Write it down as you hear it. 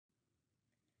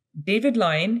David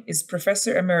Lyon is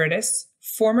Professor Emeritus,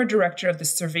 former Director of the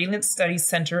Surveillance Studies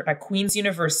Center at Queen's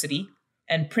University,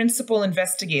 and Principal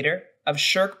Investigator of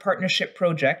SSHRC Partnership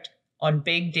Project on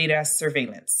Big Data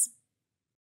Surveillance.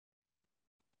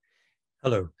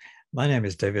 Hello, my name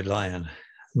is David Lyon.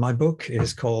 My book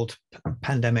is called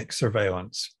Pandemic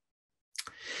Surveillance.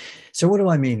 So what do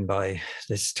I mean by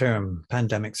this term,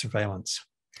 pandemic surveillance?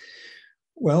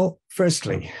 Well,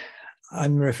 firstly,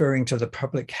 I'm referring to the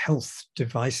public health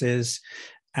devices,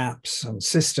 apps, and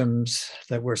systems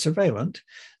that were surveillant,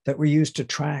 that were used to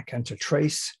track and to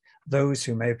trace those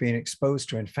who may have been exposed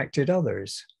to infected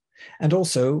others, and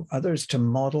also others to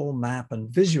model, map, and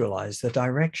visualize the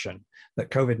direction that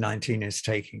COVID-19 is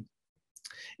taking.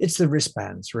 It's the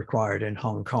wristbands required in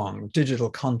Hong Kong, digital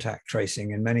contact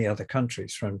tracing in many other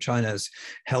countries, from China's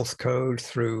health code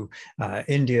through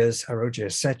India's Arogya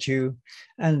Setu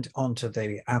and onto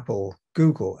the Apple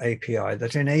Google API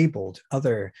that enabled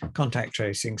other contact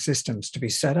tracing systems to be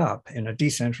set up in a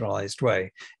decentralized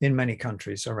way in many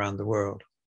countries around the world.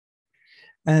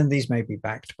 And these may be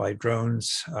backed by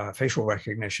drones, facial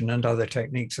recognition, and other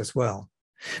techniques as well.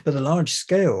 But the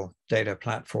large-scale data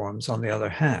platforms, on the other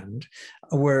hand,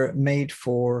 were made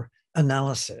for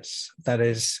analysis, that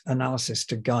is, analysis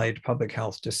to guide public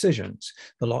health decisions.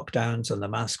 The lockdowns and the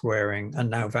mask wearing and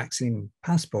now vaccine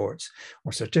passports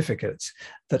or certificates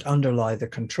that underlie the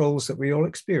controls that we all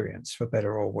experience, for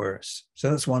better or worse. So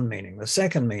that's one meaning. The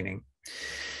second meaning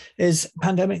is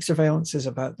pandemic surveillance is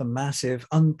about the massive,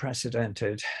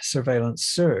 unprecedented surveillance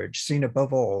surge seen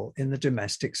above all in the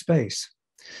domestic space.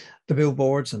 The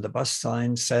billboards and the bus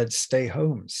signs said, "Stay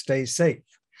home, stay safe."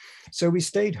 So we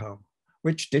stayed home,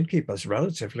 which did keep us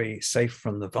relatively safe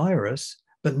from the virus,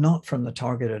 but not from the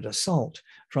targeted assault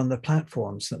from the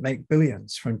platforms that make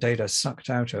billions from data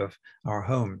sucked out of our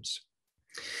homes.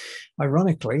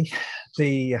 Ironically,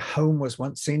 the home was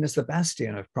once seen as the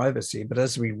bastion of privacy, but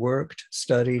as we worked,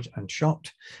 studied, and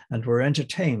shopped, and were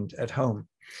entertained at home,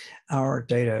 our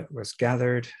data was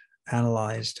gathered,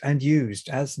 analyzed, and used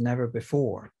as never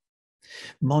before.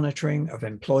 Monitoring of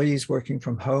employees working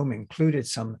from home included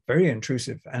some very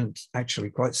intrusive and actually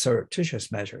quite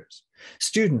surreptitious measures.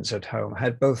 Students at home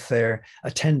had both their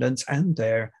attendance and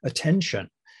their attention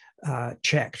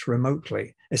checked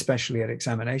remotely, especially at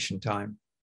examination time.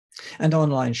 And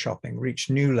online shopping reached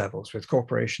new levels with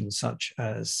corporations such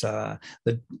as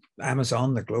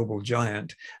Amazon, the global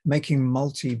giant, making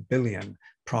multi-billion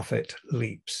profit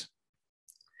leaps.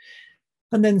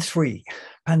 And then three,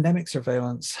 pandemic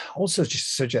surveillance also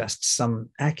suggests some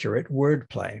accurate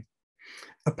wordplay.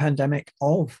 A pandemic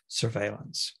of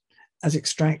surveillance, as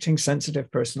extracting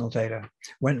sensitive personal data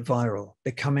went viral,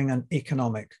 becoming an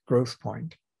economic growth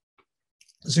point.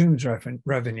 Zoom's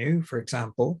revenue, for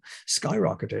example,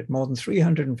 skyrocketed more than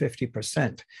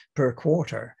 350% per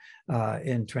quarter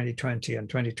in 2020 and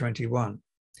 2021.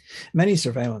 Many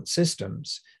surveillance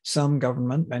systems, some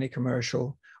government, many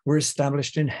commercial, were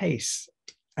established in haste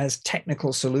as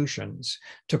technical solutions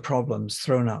to problems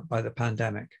thrown up by the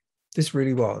pandemic. This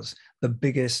really was the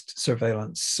biggest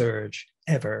surveillance surge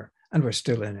ever, and we're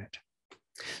still in it.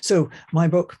 So my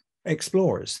book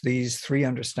explores these three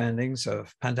understandings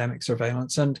of pandemic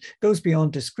surveillance and goes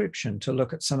beyond description to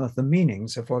look at some of the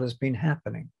meanings of what has been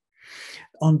happening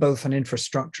on both an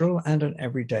infrastructural and an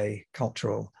everyday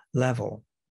cultural level.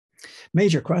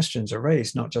 Major questions are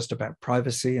raised not just about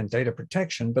privacy and data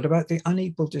protection, but about the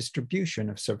unequal distribution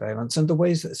of surveillance and the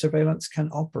ways that surveillance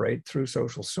can operate through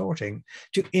social sorting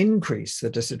to increase the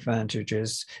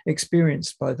disadvantages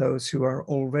experienced by those who are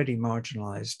already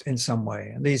marginalized in some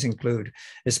way. And these include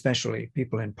especially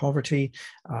people in poverty,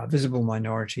 visible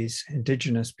minorities,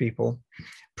 indigenous people,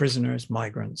 prisoners,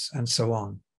 migrants, and so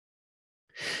on.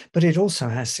 But it also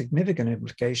has significant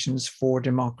implications for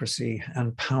democracy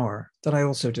and power that I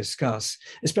also discuss,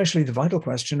 especially the vital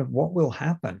question of what will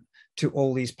happen to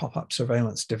all these pop-up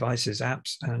surveillance devices,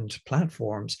 apps, and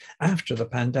platforms after the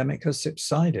pandemic has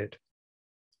subsided.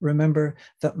 Remember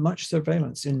that much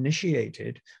surveillance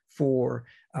initiated for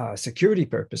security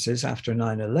purposes after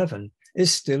 9/11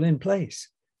 is still in place,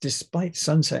 despite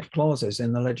sunset clauses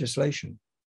in the legislation.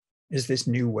 Is this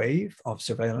new wave of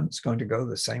surveillance going to go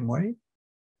the same way?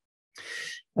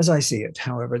 As I see it,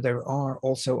 however, there are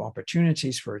also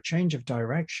opportunities for a change of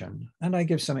direction, and I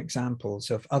give some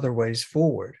examples of other ways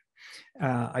forward.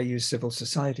 I use civil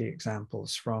society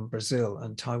examples from Brazil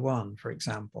and Taiwan, for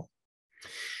example.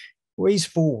 Ways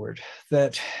forward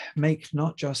that make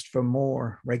not just for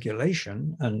more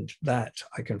regulation, and that,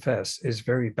 I confess, is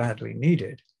very badly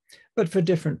needed, but for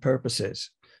different purposes.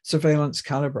 Surveillance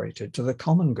calibrated to the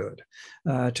common good,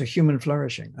 to human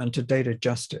flourishing, and to data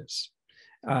justice.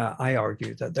 I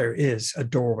argue that there is a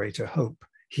doorway to hope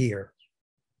here.